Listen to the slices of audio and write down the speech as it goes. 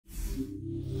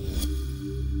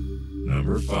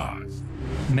Number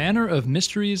 5. Manor of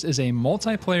Mysteries is a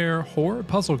multiplayer horror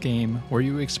puzzle game where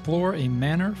you explore a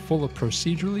manor full of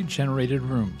procedurally generated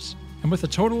rooms. And with a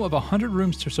total of 100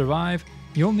 rooms to survive,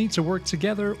 you'll need to work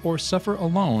together or suffer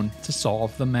alone to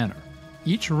solve the manor.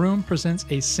 Each room presents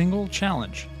a single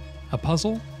challenge, a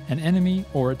puzzle, an enemy,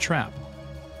 or a trap.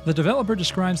 The developer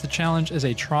describes the challenge as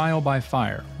a trial by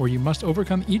fire, where you must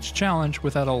overcome each challenge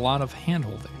without a lot of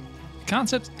hand-holding. The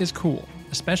concept is cool,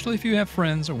 especially if you have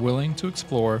friends willing to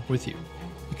explore with you.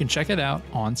 You can check it out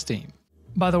on Steam.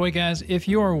 By the way guys, if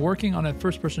you are working on a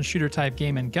first-person shooter type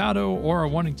game in Godot or are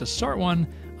wanting to start one,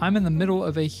 I'm in the middle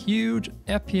of a huge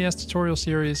FPS tutorial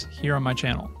series here on my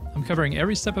channel. I'm covering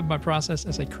every step of my process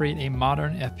as I create a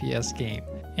modern FPS game.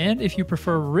 And if you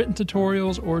prefer written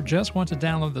tutorials or just want to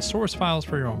download the source files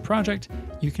for your own project,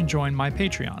 you can join my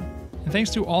Patreon. And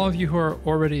thanks to all of you who are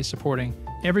already supporting.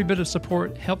 Every bit of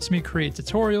support helps me create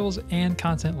tutorials and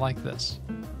content like this.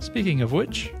 Speaking of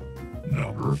which,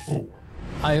 Number 4.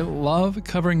 I love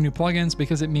covering new plugins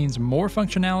because it means more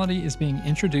functionality is being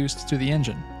introduced to the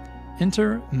engine.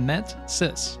 Enter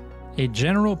MetSys, a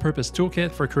general-purpose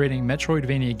toolkit for creating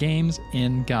Metroidvania games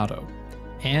in Godot.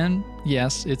 And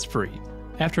yes, it's free.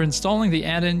 After installing the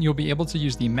add-in, you'll be able to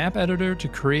use the map editor to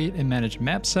create and manage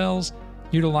map cells,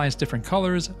 utilize different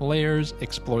colors, layers,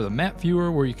 explore the map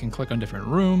viewer where you can click on different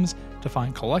rooms to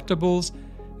find collectibles.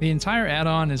 The entire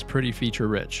add-on is pretty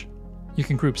feature-rich. You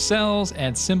can group cells,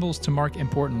 add symbols to mark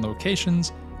important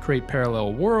locations, create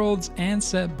parallel worlds, and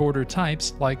set border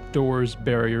types like doors,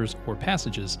 barriers, or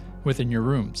passages within your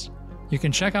rooms. You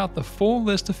can check out the full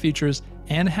list of features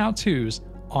and how-tos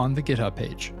on the GitHub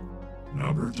page.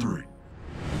 Number 3.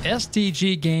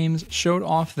 SDG Games showed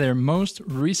off their most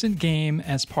recent game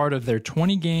as part of their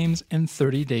 20 Games in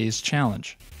 30 Days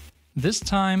challenge. This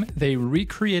time, they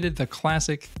recreated the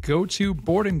classic go-to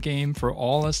boredom game for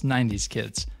all us 90s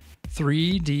kids,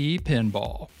 3D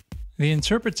Pinball. The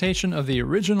interpretation of the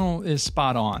original is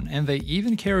spot on, and they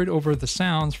even carried over the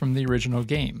sounds from the original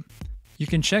game. You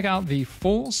can check out the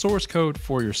full source code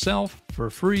for yourself for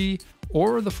free,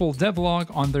 or the full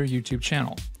devlog on their YouTube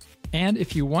channel. And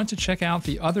if you want to check out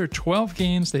the other 12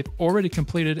 games they've already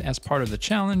completed as part of the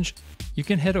challenge, you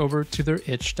can head over to their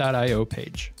itch.io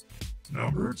page.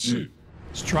 Number 2.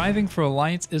 Striving for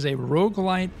Light is a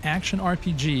roguelite action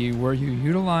RPG where you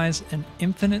utilize an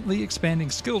infinitely expanding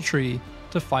skill tree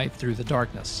to fight through the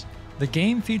darkness. The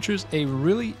game features a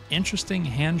really interesting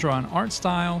hand-drawn art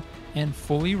style and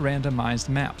fully randomized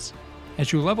maps.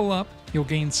 As you level up, you'll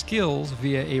gain skills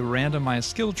via a randomized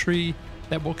skill tree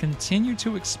that will continue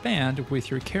to expand with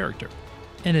your character.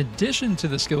 In addition to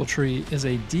the skill tree is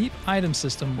a deep item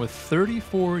system with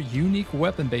 34 unique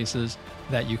weapon bases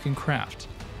that you can craft.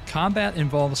 Combat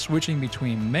involves switching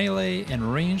between melee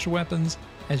and ranged weapons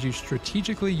as you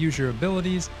strategically use your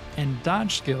abilities and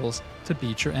dodge skills to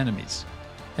beat your enemies.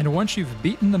 And once you've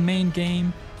beaten the main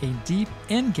game, a deep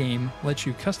end game lets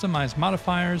you customize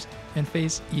modifiers and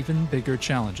face even bigger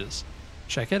challenges.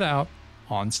 Check it out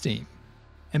on Steam.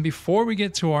 And before we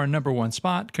get to our number 1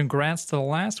 spot, congrats to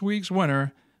last week's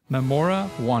winner, Memora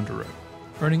Wanderer,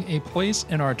 earning a place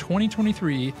in our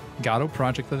 2023 Godot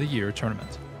Project of the Year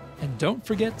tournament. And don't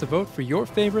forget to vote for your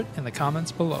favorite in the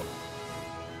comments below.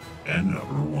 And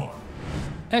number 1.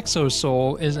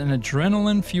 Exosoul is an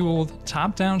adrenaline-fueled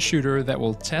top-down shooter that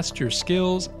will test your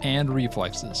skills and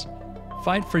reflexes.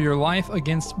 Fight for your life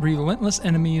against relentless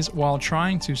enemies while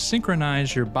trying to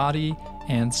synchronize your body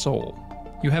and soul.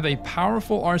 You have a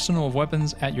powerful arsenal of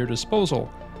weapons at your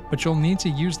disposal, but you'll need to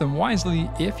use them wisely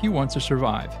if you want to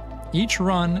survive. Each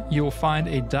run, you'll find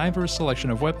a diverse selection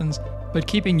of weapons, but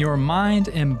keeping your mind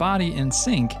and body in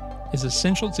sync is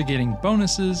essential to getting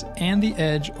bonuses and the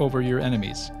edge over your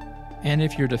enemies. And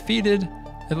if you're defeated,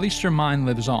 at least your mind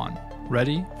lives on,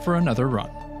 ready for another run.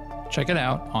 Check it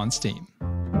out on Steam.